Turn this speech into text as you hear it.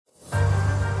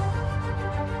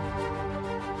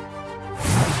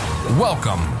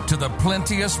Welcome to the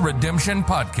Plenteous Redemption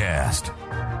Podcast,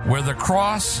 where the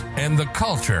cross and the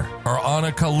culture are on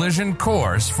a collision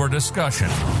course for discussion.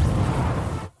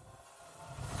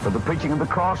 For the preaching of the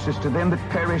cross is to them that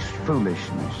perish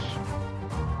foolishness,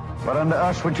 but unto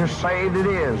us which are saved it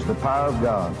is the power of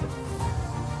God.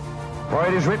 For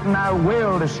it is written, I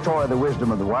will destroy the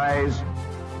wisdom of the wise,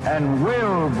 and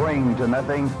will bring to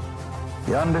nothing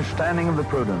the understanding of the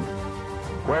prudent.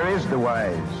 Where is the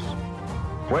wise?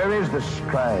 Where is the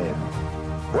scribe?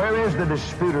 Where is the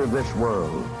disputer of this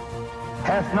world?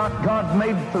 Hath not God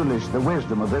made foolish the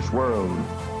wisdom of this world?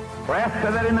 For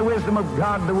after that in the wisdom of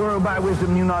God, the world by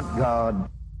wisdom knew not God.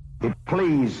 It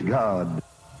pleased God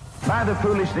by the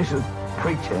foolishness of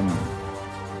preaching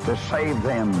to save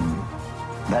them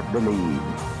that believe.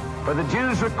 For the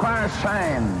Jews require a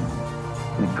sign,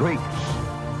 and the Greeks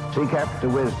seek after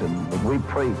wisdom, but we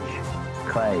preach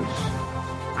Christ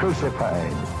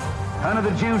crucified. Unto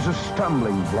the Jews a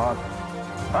stumbling block,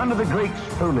 unto the Greeks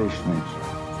foolishness,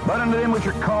 but unto them which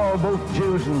are called both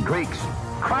Jews and Greeks,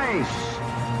 Christ,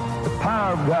 the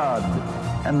power of God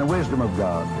and the wisdom of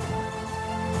God.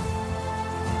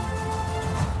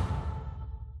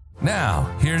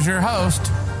 Now, here's your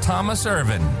host, Thomas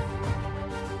Irvin.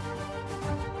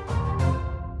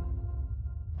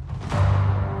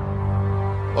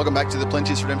 Welcome back to the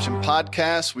Plenteous Redemption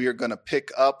Podcast. We are going to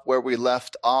pick up where we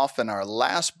left off in our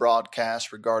last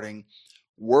broadcast regarding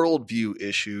worldview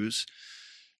issues.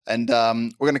 And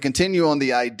we're going to continue on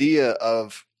the idea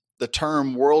of the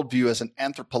term worldview as an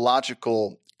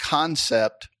anthropological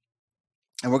concept.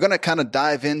 And we're going to kind of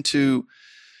dive into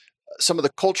some of the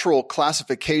cultural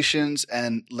classifications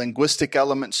and linguistic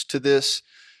elements to this.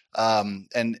 And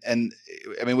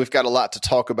I mean, we've got a lot to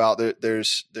talk about. We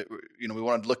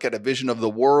want to look at a vision of the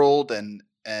world, and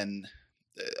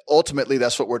ultimately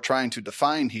that's what we're trying to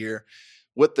define here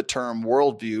with the term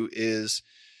worldview, is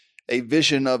a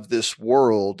vision of this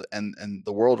world and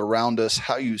the world around us,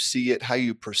 how you see it, how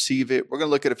you perceive it. We're going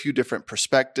to look at a few different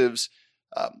perspectives.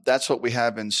 That's what we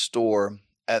have in store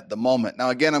at the moment. Now,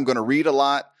 again, I'm going to read a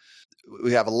lot.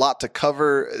 We have a lot to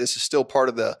cover. This is still part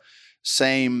of the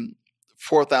same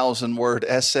 4,000 word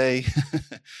essay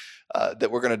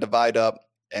that we're going to divide up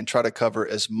and try to cover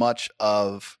as much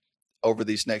of over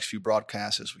these next few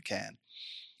broadcasts as we can.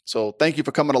 So thank you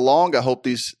for coming along. I hope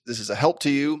this is a help to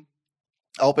you.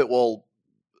 I hope it will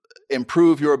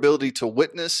improve your ability to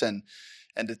witness and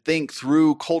to think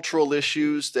through cultural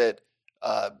issues that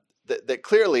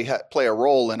clearly play a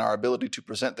role in our ability to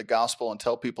present the gospel and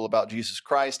tell people about Jesus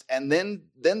Christ. And then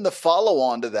the follow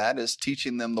on to that is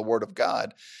teaching them the Word of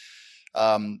God.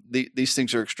 These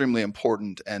things are extremely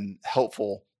important and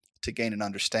helpful to gain an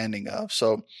understanding of.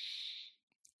 So,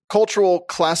 cultural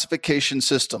classification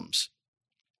systems.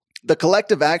 The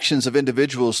collective actions of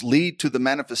individuals lead to the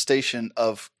manifestation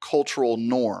of cultural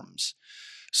norms.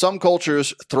 Some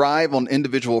cultures thrive on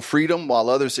individual freedom, while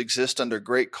others exist under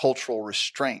great cultural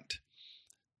restraint.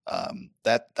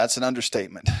 That's an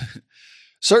understatement.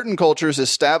 Certain cultures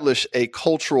establish a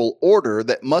cultural order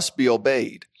that must be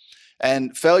obeyed,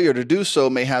 and failure to do so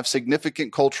may have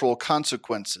significant cultural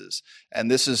consequences.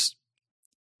 And this is,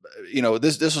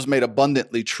 this was made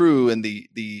abundantly true in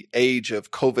the age of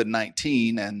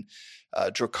COVID-19 and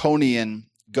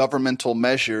draconian governmental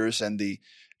measures and the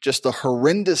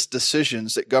horrendous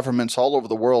decisions that governments all over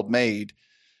the world made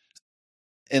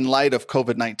in light of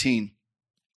COVID-19.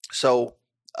 So,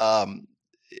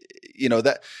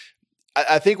 that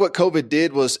I think what COVID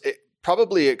did was it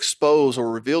probably expose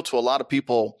or reveal to a lot of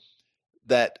people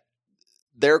that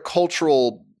their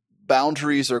cultural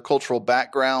boundaries or cultural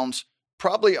backgrounds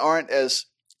probably aren't as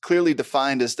clearly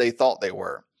defined as they thought they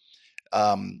were.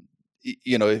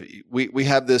 We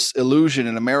have this illusion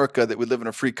in America that we live in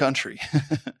a free country.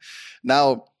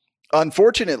 Now,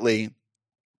 unfortunately,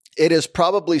 it is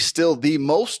probably still the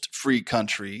most free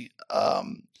country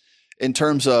in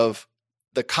terms of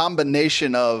the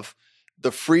combination of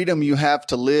the freedom you have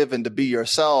to live and to be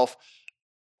yourself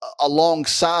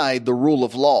alongside the rule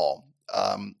of law.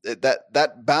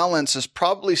 That balance is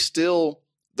probably still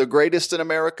the greatest in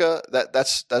America.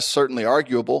 That's certainly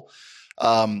arguable.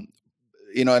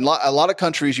 In a lot of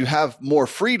countries, you have more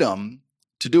freedom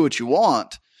to do what you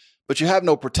want, but you have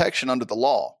no protection under the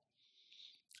law.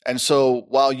 And so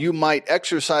while you might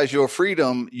exercise your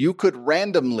freedom, you could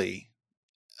randomly,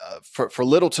 for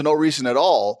little to no reason at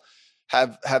all,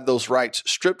 have those rights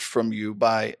stripped from you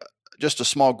by just a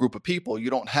small group of people. You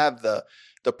don't have the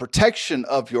protection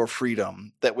of your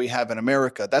freedom that we have in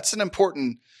America. That's an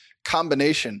important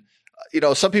combination.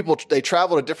 Some people, they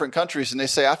travel to different countries and they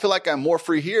say, I feel like I'm more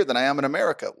free here than I am in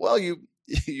America. Well,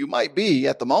 you might be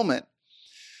at the moment.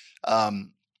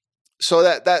 so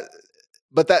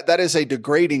that is a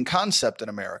degrading concept in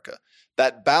America.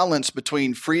 That balance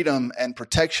between freedom and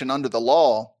protection under the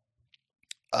law.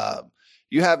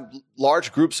 You have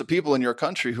large groups of people in your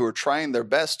country who are trying their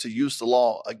best to use the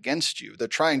law against you. They're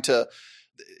trying to.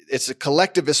 It's a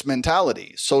collectivist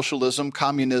mentality: socialism,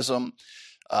 communism,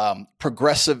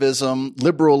 progressivism,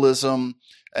 liberalism,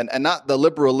 and not the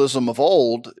liberalism of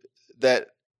old that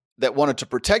wanted to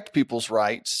protect people's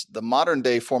rights. The modern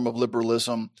day form of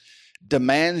liberalism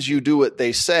demands you do what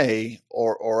they say,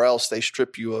 or else they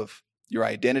strip you of your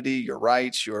identity, your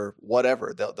rights, your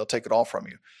whatever. They'll take it all from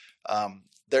you.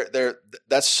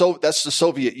 That's the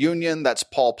Soviet Union. That's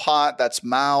Pol Pot. That's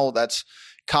Mao. That's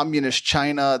communist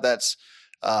China. That's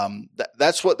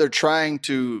what they're trying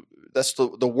to. That's the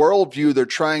worldview they're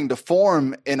trying to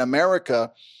form in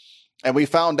America. And we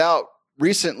found out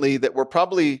recently that we're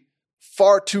probably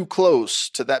far too close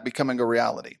to that becoming a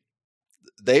reality.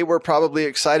 They were probably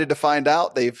excited to find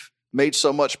out. They've made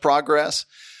so much progress.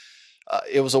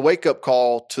 It was a wake-up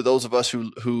call to those of us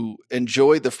who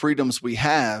enjoy the freedoms we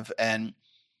have and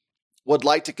would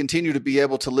like to continue to be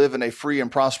able to live in a free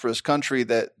and prosperous country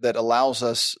that allows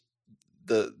us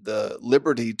the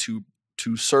liberty to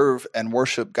serve and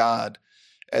worship God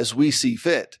as we see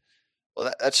fit.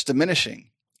 Well, that's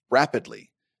diminishing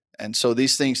rapidly. And so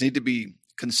these things need to be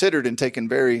considered and taken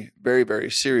very, very,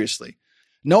 very seriously.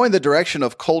 Knowing the direction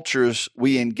of cultures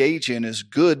we engage in is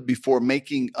good before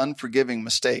making unforgiving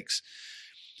mistakes.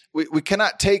 We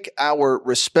cannot take our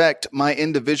respect my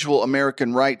individual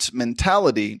American rights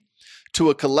mentality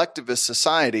to a collectivist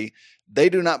society. They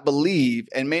do not believe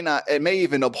and may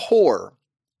even abhor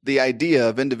the idea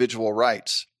of individual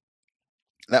rights.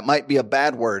 That might be a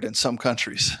bad word in some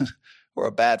countries or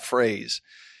a bad phrase.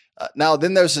 Now,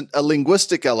 then there's a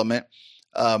linguistic element.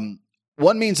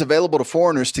 One means available to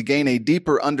foreigners to gain a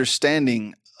deeper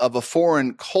understanding of a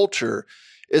foreign culture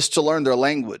is to learn their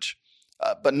language.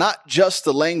 But not just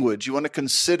the language. You want to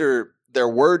consider their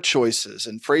word choices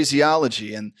and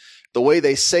phraseology and the way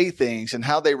they say things and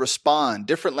how they respond.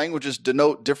 Different languages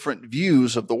denote different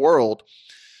views of the world.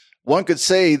 One could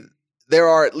say there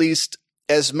are at least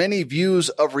as many views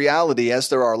of reality as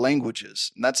there are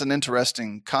languages. And that's an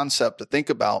interesting concept to think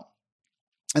about.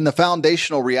 And the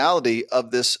foundational reality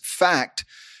of this fact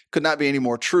could not be any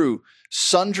more true.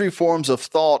 Sundry forms of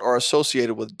thought are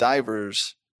associated with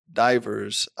diverse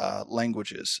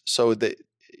languages. So the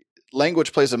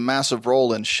language plays a massive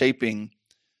role in shaping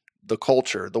the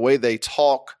culture. The way they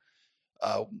talk,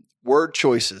 word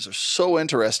choices are so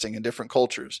interesting in different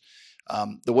cultures.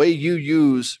 The way you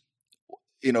use,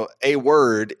 a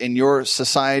word in your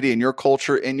society, in your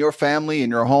culture, in your family, in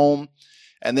your home,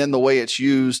 and then the way it's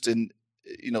used in,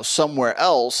 somewhere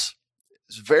else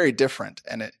is very different.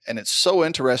 And it's so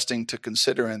interesting to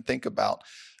consider and think about.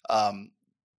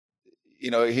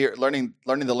 Here learning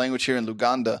the language here in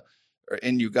Uganda,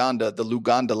 the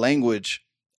Luganda language,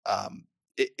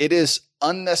 it is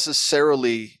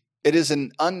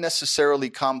an unnecessarily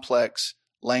complex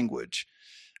language.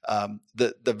 The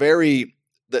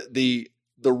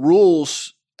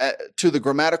rules to the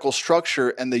grammatical structure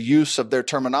and the use of their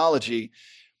terminology,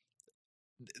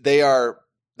 they're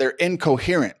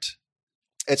incoherent.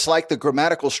 It's like the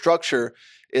grammatical structure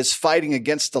is fighting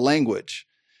against the language,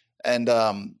 and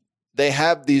they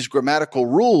have these grammatical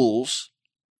rules,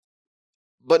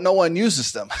 but no one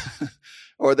uses them,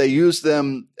 or they use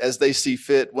them as they see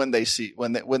fit when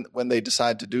they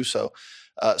decide to do so.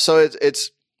 So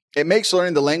it makes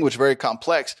learning the language very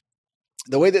complex.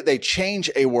 The way that they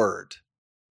change a word,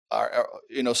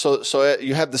 so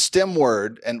you have the stem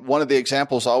word, and one of the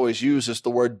examples I always use is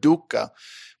the word duka,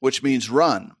 which means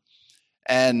run.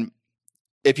 And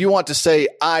if you want to say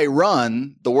I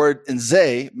run, the word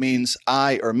nze means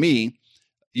I or me.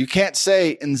 You can't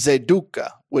say nze duka,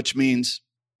 which means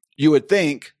you would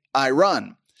think I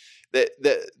run.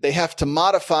 They have to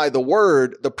modify the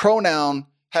word. The pronoun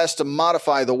has to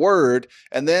modify the word,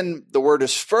 and then the word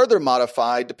is further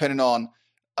modified depending on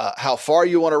how far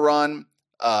you want to run,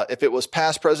 if it was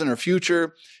past, present, or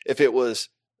future, if it was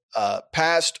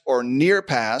past or near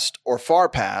past or far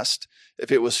past,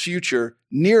 if it was future,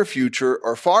 near future,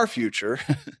 or far future,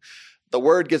 the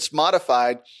word gets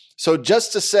modified. So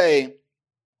just to say,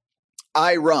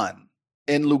 I run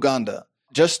in Luganda,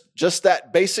 just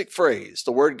that basic phrase,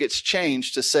 the word gets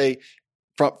changed to say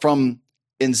from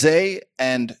Nze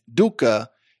and Duka,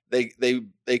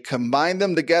 they combine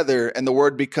them together and the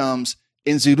word becomes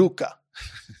Inziruka.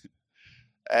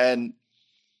 And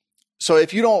so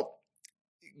if you don't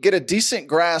get a decent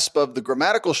grasp of the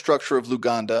grammatical structure of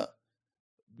Luganda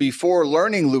before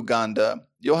learning Luganda,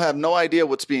 you'll have no idea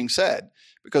what's being said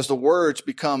because the words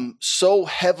become so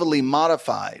heavily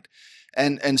modified.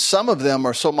 And some of them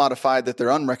are so modified that they're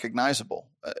unrecognizable.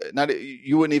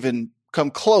 You wouldn't even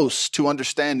come close to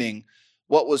understanding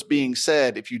what was being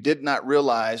said if you did not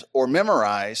realize or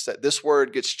memorize that this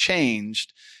word gets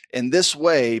changed in this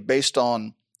way based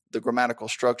on the grammatical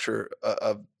structure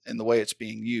and the way it's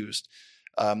being used.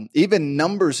 Even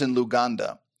numbers in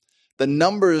Luganda, the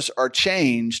numbers are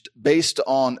changed based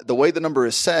on the way the number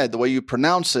is said, the way you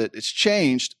pronounce it. It's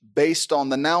changed based on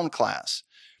the noun class.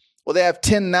 Well, they have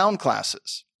 10 noun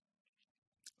classes.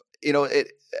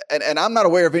 And I'm not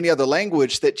aware of any other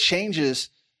language that changes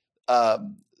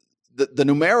the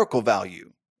numerical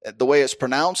value, the way it's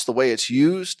pronounced, the way it's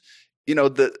used.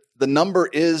 The number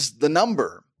is the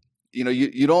number.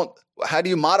 You don't. How do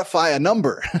you modify a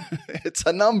number? It's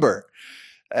a number,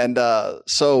 and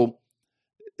so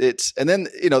it's. And then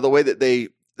the way that they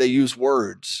use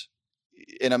words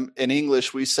in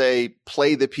English, we say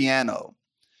play the piano.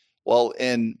 Well,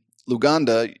 in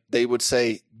Luganda, they would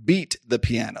say beat the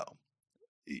piano.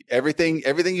 Everything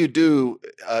you do,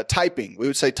 typing, we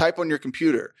would say type on your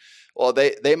computer. Well,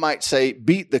 they might say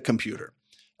beat the computer.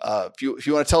 If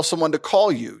you want to tell someone to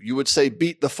call you, you would say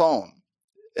beat the phone.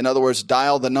 In other words,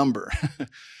 dial the number.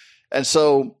 And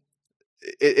so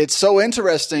it's so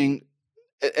interesting.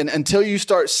 And until you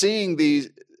start seeing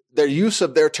their use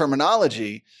of their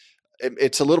terminology,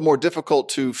 it's a little more difficult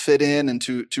to fit in and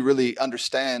to really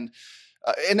understand.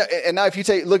 And now if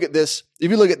you look at this,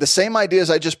 if you look at the same ideas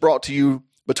I just brought to you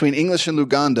between English and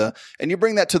Luganda, and you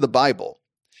bring that to the Bible.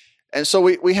 And so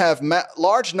we have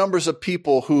large numbers of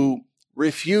people who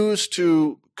refuse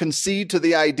to concede to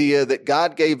the idea that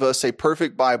God gave us a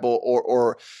perfect Bible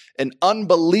or an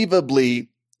unbelievably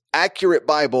accurate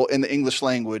Bible in the English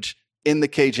language in the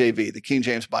KJV, the King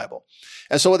James Bible.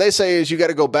 And so what they say is you got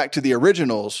to go back to the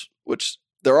originals, which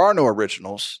there are no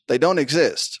originals. They don't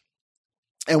exist.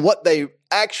 And what they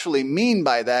actually mean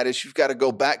by that is you've got to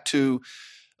go back to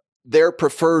their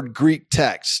preferred Greek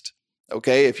text.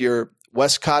 Okay, if you're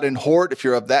Westcott and Hort, if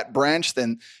you're of that branch,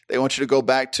 then they want you to go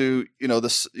back to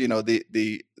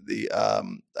the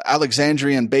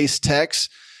Alexandrian base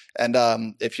text. And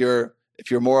if you're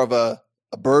more of a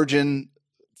Burgeon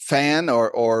fan,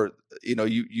 or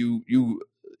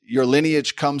your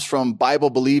lineage comes from Bible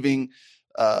believing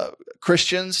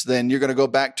Christians, then you're going to go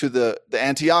back to the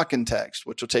Antiochian text,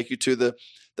 which will take you to the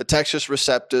Textus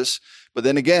Receptus. But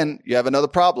then again, you have another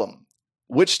problem.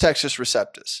 Which Textus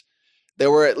Receptus? There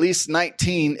were at least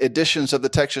 19 editions of the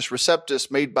Textus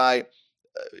Receptus made by,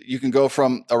 you can go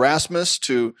from Erasmus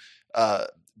to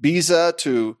Beza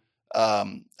to,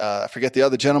 I forget the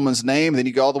other gentleman's name, then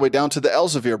you go all the way down to the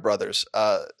Elsevier brothers.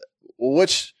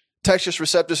 Which Textus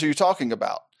Receptus are you talking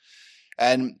about?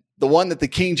 And the one that the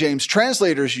King James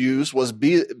translators used was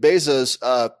Beza's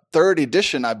third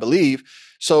edition, I believe.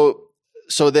 So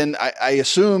then I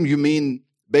assume you mean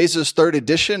Beza's third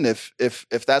edition, if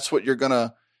that's what you're going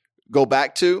to go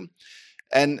back to.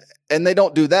 And they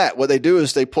don't do that. What they do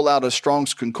is they pull out a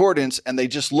Strong's Concordance and they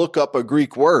just look up a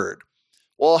Greek word.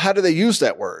 Well, how do they use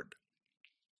that word?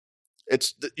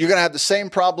 You're going to have the same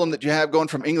problem that you have going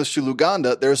from English to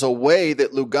Luganda. There's a way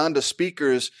that Luganda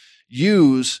speakers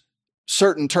use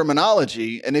certain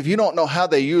terminology, and if you don't know how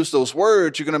they use those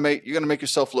words, you're going to make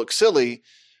yourself look silly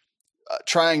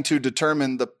trying to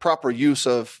determine the proper use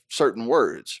of certain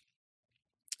words.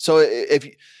 So,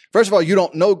 first of all, you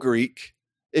don't know Greek.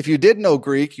 If you did know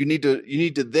Greek, you need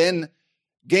to then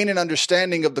gain an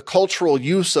understanding of the cultural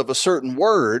use of a certain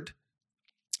word.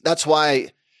 That's why,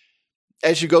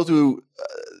 as you go through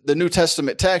the New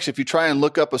Testament text, if you try and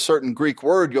look up a certain Greek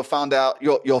word, you'll find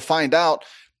out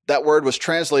that word was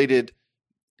translated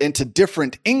into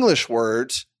different English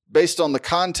words based on the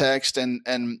context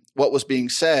and what was being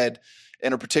said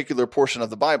in a particular portion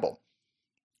of the Bible.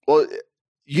 Well,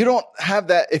 you don't have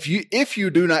that if you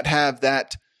do not have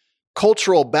that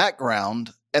cultural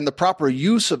background and the proper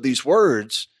use of these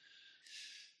words.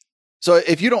 So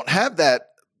if you don't have that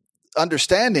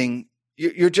understanding,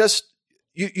 you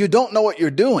don't know what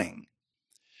you're doing.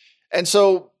 And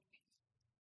so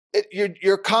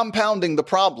you're compounding the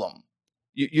problem.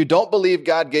 You don't believe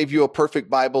God gave you a perfect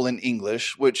Bible in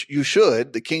English, which you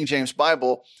should. The King James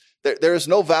Bible, there is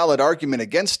no valid argument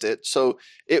against it. So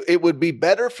it would be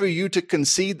better for you to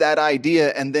concede that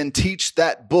idea and then teach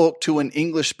that book to an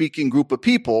English-speaking group of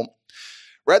people,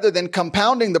 rather than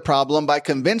compounding the problem by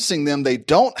convincing them they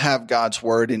don't have God's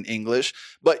word in English.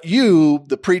 But you,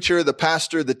 the preacher, the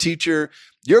pastor, the teacher,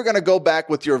 you're going to go back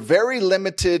with your very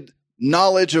limited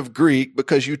knowledge of Greek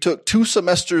because you took 2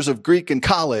 semesters of Greek in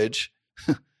college,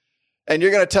 And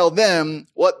you're going to tell them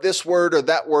what this word or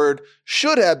that word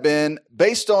should have been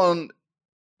based on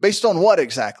what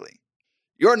exactly?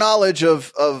 Your knowledge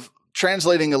of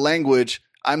translating a language,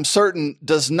 I'm certain,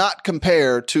 does not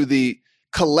compare to the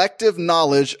collective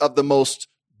knowledge of the most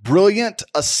brilliant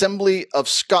assembly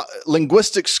of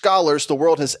linguistic scholars the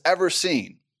world has ever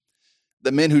seen,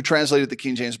 the men who translated the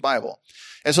King James Bible.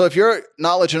 And so if your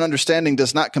knowledge and understanding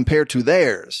does not compare to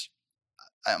theirs,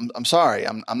 I'm sorry,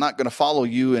 I'm not going to follow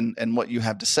you in what you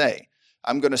have to say.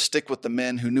 I'm going to stick with the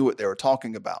men who knew what they were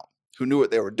talking about, who knew what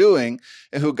they were doing,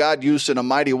 and who God used in a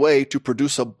mighty way to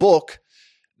produce a book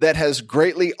that has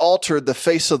greatly altered the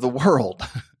face of the world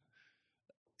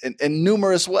in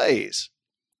numerous ways,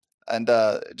 and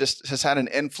just has had an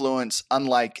influence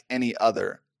unlike any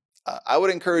other. I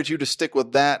would encourage you to stick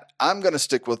with that. I'm going to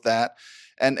stick with that.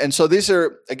 And so these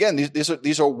are, again, these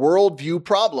are worldview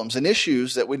problems and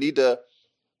issues that we need to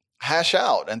hash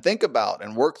out and think about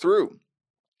and work through.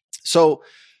 So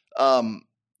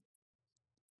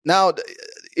now,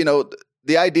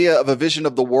 the idea of a vision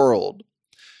of the world,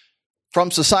 from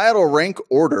societal rank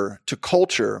order to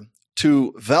culture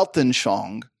to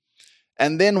Weltanschauung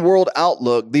and then world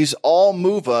outlook, these all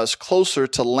move us closer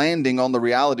to landing on the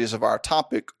realities of our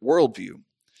topic, worldview.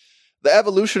 The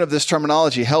evolution of this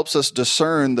terminology helps us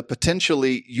discern the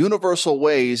potentially universal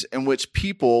ways in which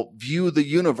people view the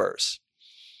universe.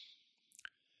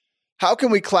 How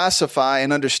can we classify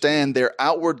and understand their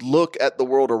outward look at the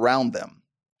world around them?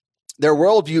 Their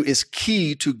worldview is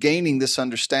key to gaining this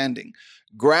understanding.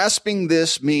 Grasping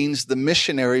this means the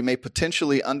missionary may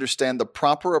potentially understand the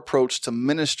proper approach to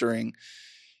ministering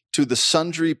to the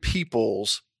sundry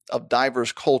peoples of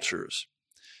diverse cultures.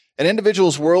 An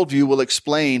individual's worldview will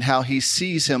explain how he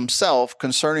sees himself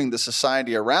concerning the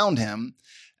society around him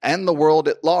and the world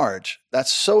at large.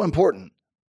 That's so important.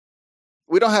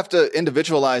 We don't have to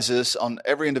individualize this on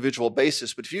every individual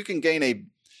basis, but if you can gain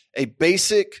a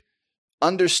basic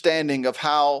understanding of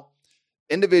how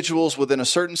individuals within a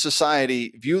certain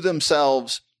society view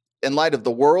themselves in light of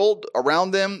the world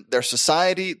around them, their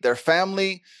society, their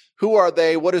family, who are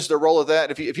they, what is their role of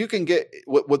that? If you can get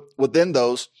within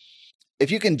those,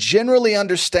 if you can generally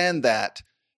understand that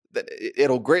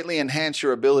it'll greatly enhance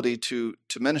your ability to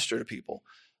minister to people.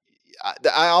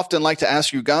 I often like to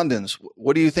ask Ugandans,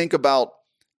 what do you think about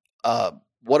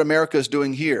what America is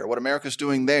doing here, what America is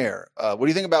doing there? What do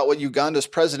you think about what Uganda's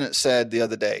president said the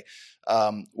other day?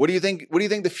 What do you think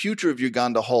the future of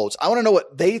Uganda holds? I want to know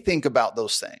what they think about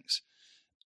those things.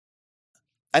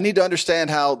 I need to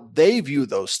understand how they view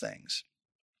those things.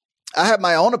 I have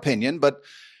my own opinion, but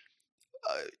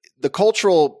the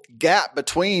cultural gap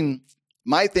between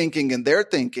my thinking and their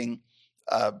thinking,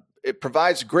 it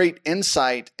provides great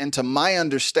insight into my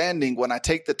understanding when I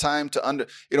take the time to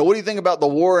what do you think about the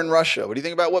war in Russia? What do you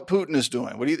think about what Putin is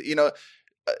doing? What do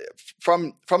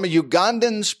from a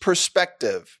Ugandan's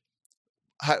perspective,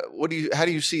 how do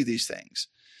you see these things?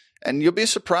 And you'll be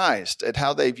surprised at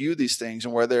how they view these things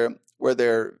and where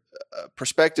their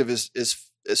perspective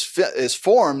is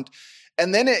formed.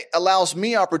 And then it allows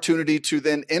me opportunity to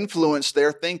then influence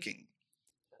their thinking.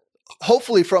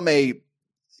 Hopefully the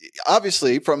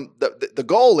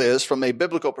goal is from a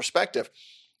biblical perspective.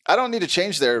 I don't need to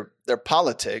change their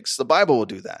politics. The Bible will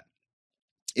do that.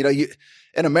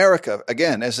 In America,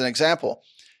 again, as an example,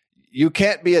 you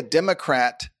can't be a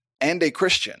Democrat and a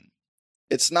Christian.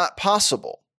 It's not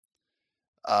possible.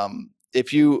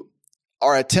 If you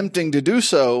are attempting to do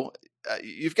so,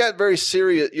 you've got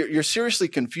you're seriously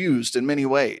confused in many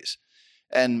ways,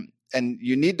 and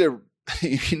you need to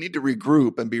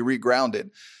regroup and be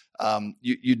regrounded.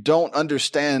 You don't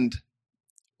understand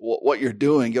what you're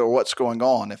doing or what's going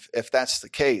on if that's the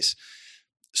case.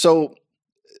 So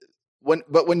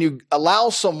when you allow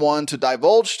someone to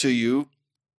divulge to you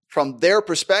from their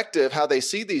perspective how they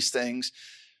see these things,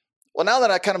 well, now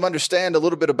that I kind of understand a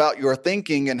little bit about your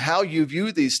thinking and how you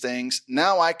view these things,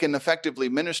 now I can effectively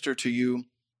minister to you,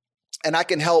 and I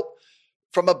can help,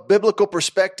 from a biblical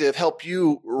perspective, help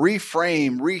you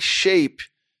reframe, reshape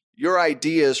your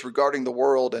ideas regarding the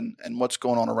world and what's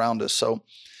going on around us. So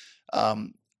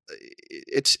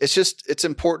it's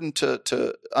important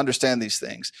to understand these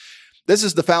things. This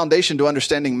is the foundation to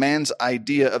understanding man's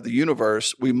idea of the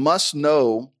universe. We must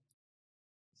know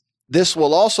this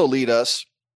will also lead us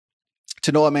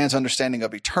to know a man's understanding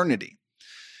of eternity.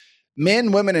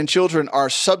 Men, women, and children are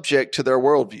subject to their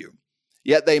worldview,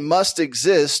 yet they must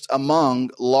exist among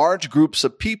large groups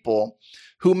of people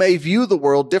who may view the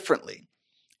world differently.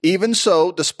 Even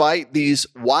so, despite these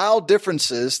wild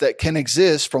differences that can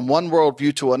exist from one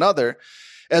worldview to another,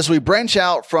 as we branch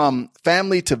out from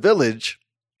family to village,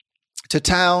 to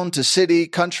town, to city,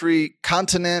 country,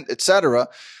 continent, etc.,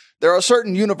 there are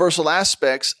certain universal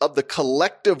aspects of the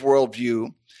collective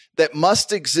worldview that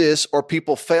must exist or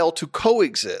people fail to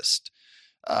coexist.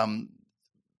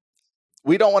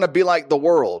 We don't want to be like the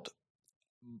world,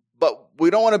 but we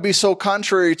don't want to be so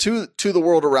contrary to the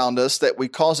world around us that we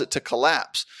cause it to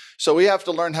collapse. So we have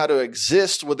to learn how to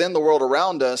exist within the world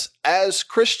around us as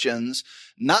Christians,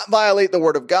 not violate the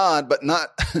word of God, but not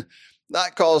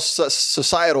cause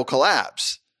societal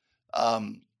collapse.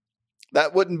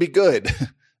 That wouldn't be good.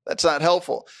 That's not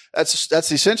helpful.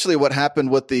 That's essentially what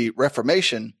happened with the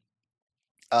Reformation.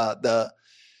 The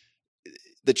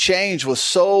change was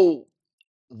so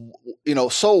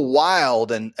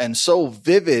wild and so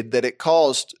vivid that it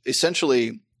caused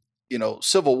essentially,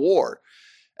 civil war.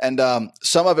 And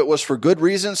some of it was for good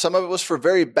reason. Some of it was for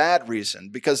very bad reason,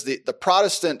 because the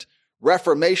Protestant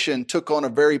Reformation took on a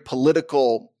very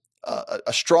political,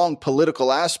 a strong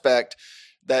political aspect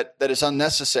that is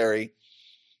unnecessary.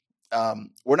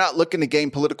 We're not looking to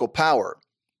gain political power.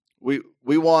 We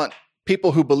want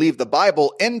people who believe the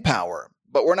Bible in power,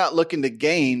 but we're not looking to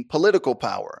gain political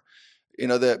power.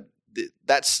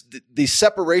 That's the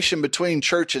separation between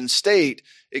church and state.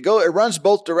 It runs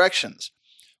both directions.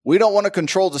 We don't want to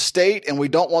control the state, and we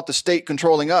don't want the state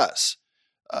controlling us.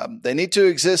 They need to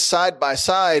exist side by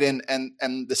side,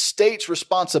 and the state's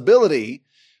responsibility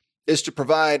is to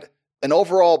provide an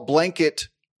overall blanket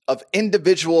of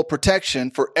individual protection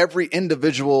for every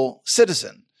individual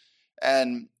citizen.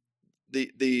 And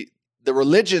the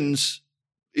religion's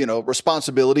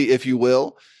responsibility, if you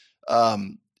will,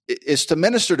 is to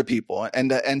minister to people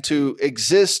and to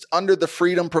exist under the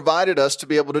freedom provided us to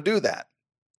be able to do that.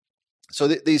 So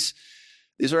these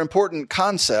are important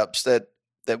concepts that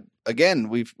again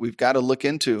we've got to look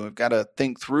into. We've got to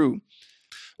think through.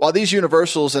 While these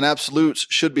universals and absolutes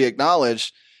should be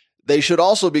acknowledged, they should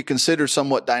also be considered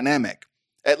somewhat dynamic,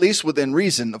 at least within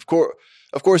reason. Of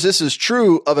course, this is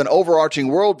true of an overarching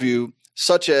worldview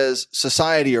such as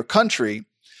society or country.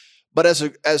 But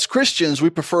as Christians, we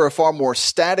prefer a far more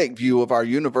static view of our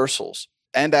universals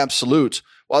and absolutes.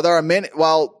 While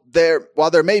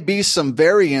there may be some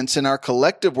variance in our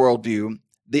collective worldview,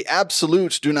 the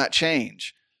absolutes do not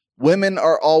change. Women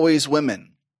are always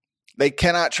women. They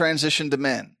cannot transition to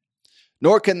men,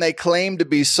 nor can they claim to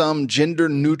be some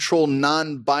gender-neutral,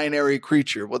 non-binary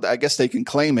creature. Well, I guess they can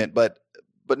claim it, but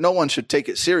no one should take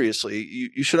it seriously.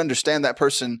 You should understand that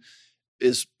person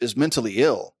is mentally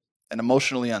ill and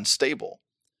emotionally unstable.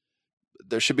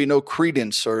 There should be no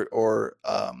credence or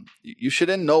you should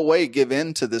in no way give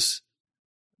in to this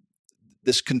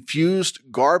confused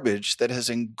garbage that has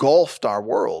engulfed our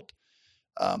world.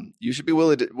 You should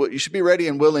be ready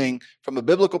and willing from a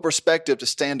biblical perspective to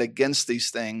stand against these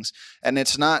things. And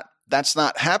that's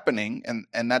not happening.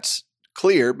 And that's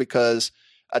clear because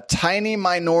a tiny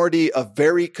minority of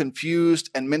very confused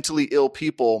and mentally ill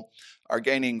people are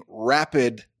gaining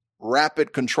rapid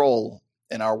control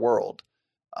in our world.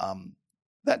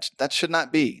 That should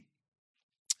not be.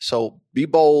 So be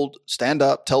bold, stand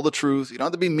up, tell the truth. You don't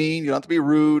have to be mean, you don't have to be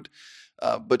rude,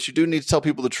 but you do need to tell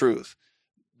people the truth.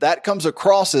 That comes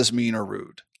across as mean or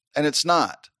rude, and it's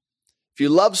not. If you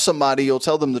love somebody, you'll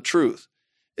tell them the truth.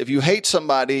 If you hate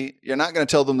somebody, you're not going to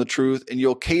tell them the truth, and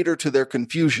you'll cater to their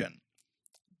confusion.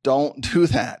 Don't do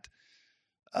that.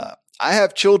 I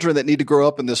have children that need to grow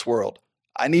up in this world.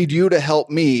 I need you to help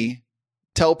me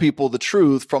tell people the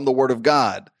truth from the Word of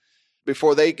God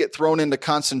before they get thrown into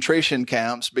concentration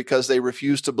camps because they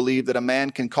refuse to believe that a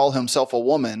man can call himself a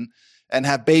woman and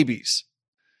have babies.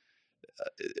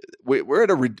 We're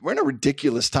in a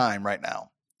ridiculous time right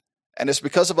now, and it's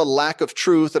because of a lack of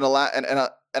truth and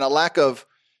a lack of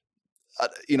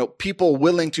people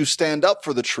willing to stand up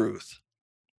for the truth.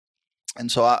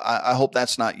 And so I hope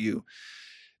that's not you.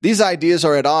 These ideas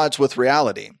are at odds with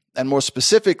reality. And more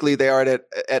specifically, they are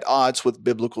at odds with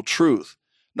biblical truth.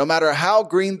 No matter how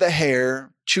green the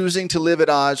hair, choosing to live at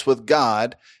odds with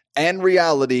God and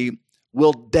reality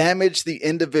will damage the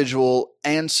individual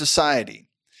and society.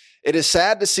 It is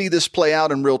sad to see this play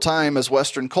out in real time as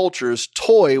Western cultures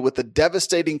toy with the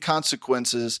devastating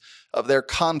consequences of their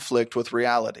conflict with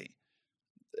reality.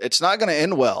 It's not going to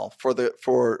end well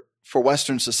for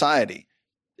Western society.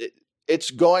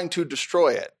 It's going to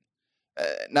destroy it.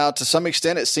 Now, to some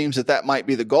extent, it seems that might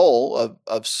be the goal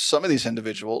of some of these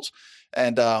individuals,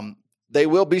 and they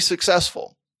will be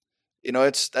successful.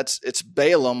 It's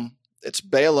Balaam. It's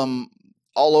Balaam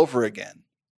all over again.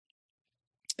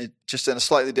 Just in a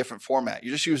slightly different format.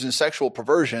 You're just using sexual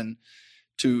perversion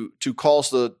to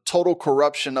cause the total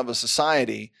corruption of a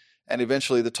society and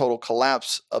eventually the total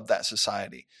collapse of that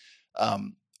society.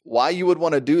 Why you would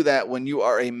want to do that when you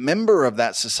are a member of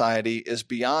that society is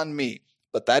beyond me,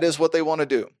 but that is what they want to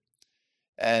do.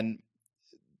 And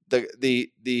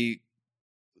the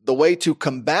way to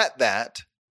combat that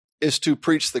is to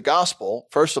preach the gospel,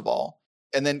 first of all,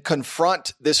 and then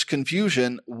confront this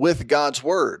confusion with God's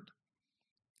word.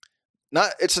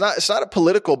 It's not a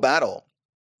political battle.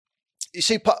 You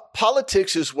see,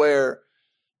 politics is where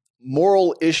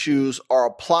moral issues are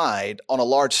applied on a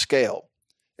large scale.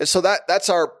 And so that's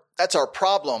our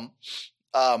problem.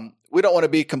 We don't want to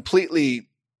be completely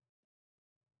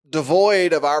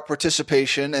devoid of our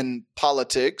participation in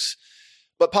politics,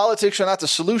 but politics are not the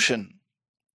solution.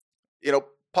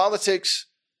 Politics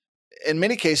in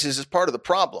many cases is part of the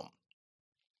problem.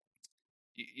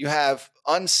 You have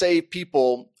unsaved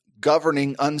people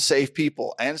governing unsaved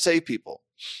people and saved people.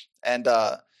 And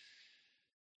the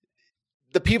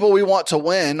people we want to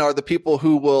win are the people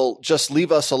who will just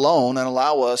leave us alone and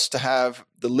allow us to have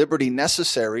the liberty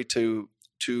necessary to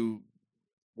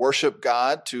worship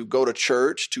God, to go to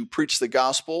church, to preach the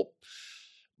gospel,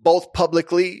 both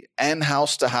publicly and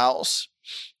house to house.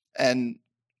 And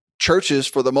churches,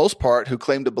 for the most part, who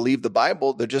claim to believe the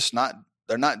Bible, they're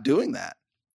not doing that.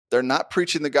 They're not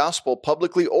preaching the gospel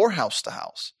publicly or house to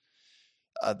house.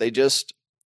 They just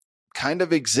kind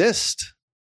of exist.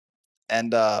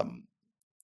 And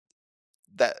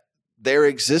that their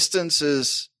existence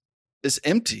is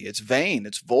empty. It's vain.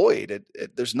 It's void.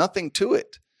 There's nothing to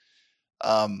it.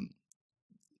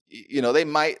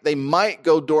 They might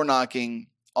go door knocking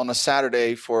on a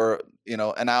Saturday for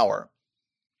an hour,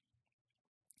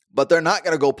 but they're not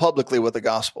going to go publicly with the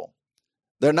gospel.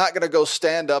 They're not going to go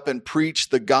stand up and preach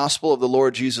the gospel of the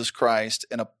Lord Jesus Christ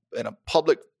in a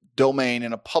public domain,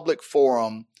 in a public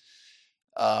forum,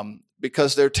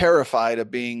 because they're terrified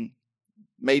of being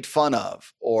made fun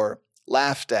of or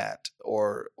laughed at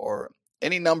or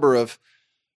any number of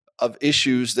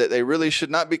issues that they really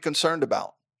should not be concerned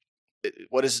about.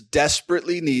 What is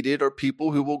desperately needed are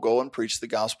people who will go and preach the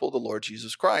gospel of the Lord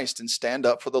Jesus Christ and stand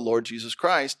up for the Lord Jesus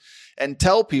Christ and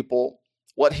tell people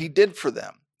what he did for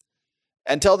them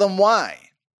and tell them why.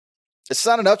 It's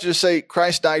not enough to just say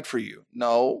Christ died for you.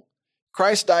 No,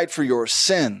 Christ died for your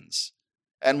sins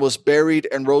and was buried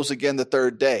and rose again the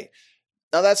third day.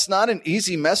 Now, that's not an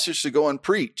easy message to go and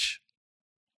preach,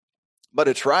 but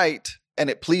it's right and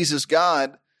it pleases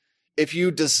God. If you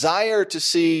desire to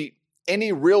see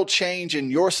any real change in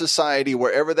your society,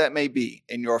 wherever that may be,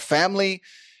 in your family,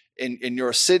 in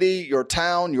your city, your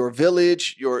town, your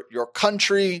village, your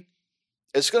country,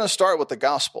 it's going to start with the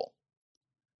gospel.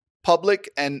 Public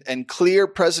and clear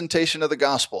presentation of the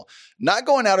gospel. Not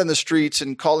going out in the streets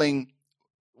and calling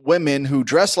women who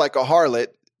dress like a harlot,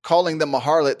 calling them a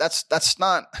harlot. That's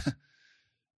not,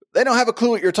 they don't have a clue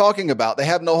what you're talking about. They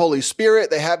have no Holy Spirit.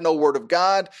 They have no word of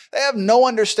God. They have no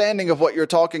understanding of what you're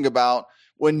talking about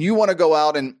when you want to go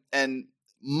out and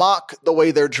mock the way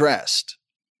they're dressed.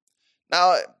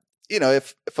 Now,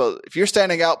 if you're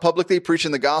standing out publicly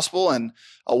preaching the gospel and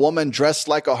a woman dressed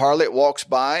like a harlot walks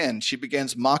by and she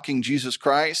begins mocking Jesus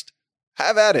Christ,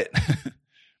 have at it.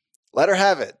 Let her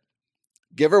have it.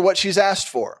 Give her what she's asked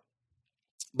for.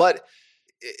 But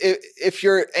if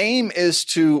your aim is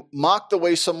to mock the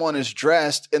way someone is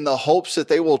dressed in the hopes that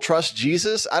they will trust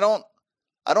Jesus, I don't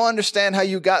understand how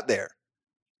you got there.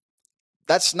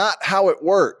 That's not how it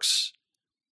works.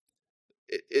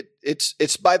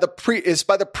 It's by the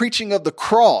preaching of the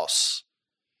cross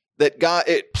that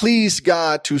it pleased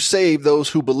God to save those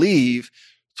who believe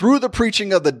through the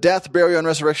preaching of the death, burial, and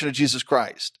resurrection of Jesus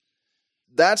Christ.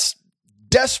 That's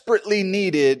desperately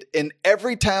needed in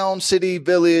every town, city,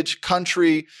 village,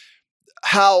 country,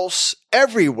 house,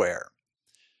 everywhere.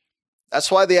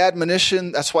 That's why the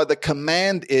admonition, that's why the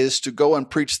command is to go and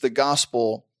preach the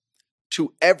gospel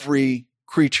to every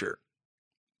creature.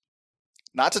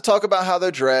 Not to talk about how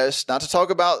they're dressed, not to talk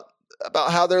about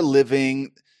how they're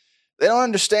living. They don't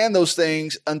understand those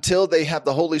things until they have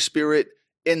the Holy Spirit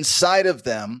inside of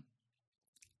them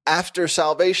after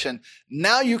salvation.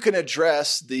 Now you can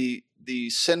address the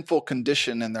sinful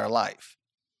condition in their life.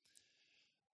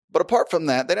 But apart from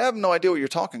that, they have no idea what you're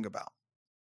talking about.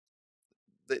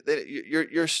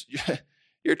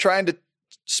 You're trying to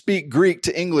speak Greek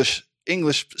to English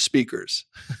speakers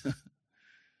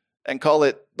and call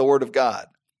it the Word of God.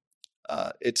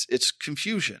 It's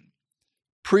confusion.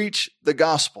 Preach the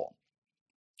gospel.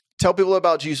 Tell people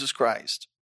about Jesus Christ.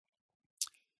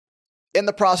 In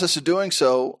the process of doing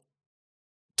so,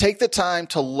 take the time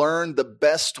to learn the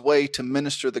best way to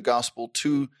minister the gospel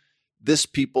to this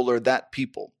people or that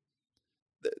people.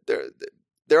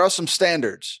 There are some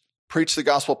standards. Preach the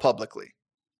gospel publicly.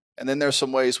 And then there's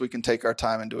some ways we can take our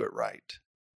time and do it right.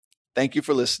 Thank you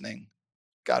for listening.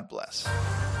 God bless.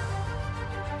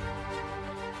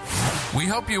 We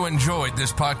hope you enjoyed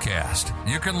this podcast.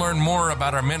 You can learn more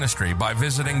about our ministry by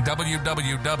visiting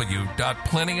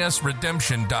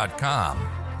www.plenteousredemption.com.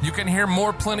 You can hear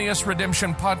more Plenteous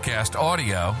Redemption podcast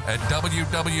audio at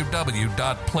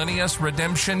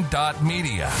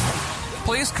www.plenteousredemption.media.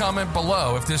 Please comment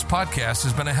below if this podcast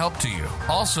has been a help to you.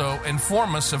 Also,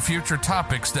 inform us of future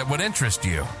topics that would interest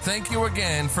you. Thank you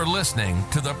again for listening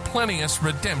to the Plenteous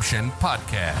Redemption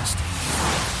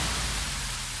podcast.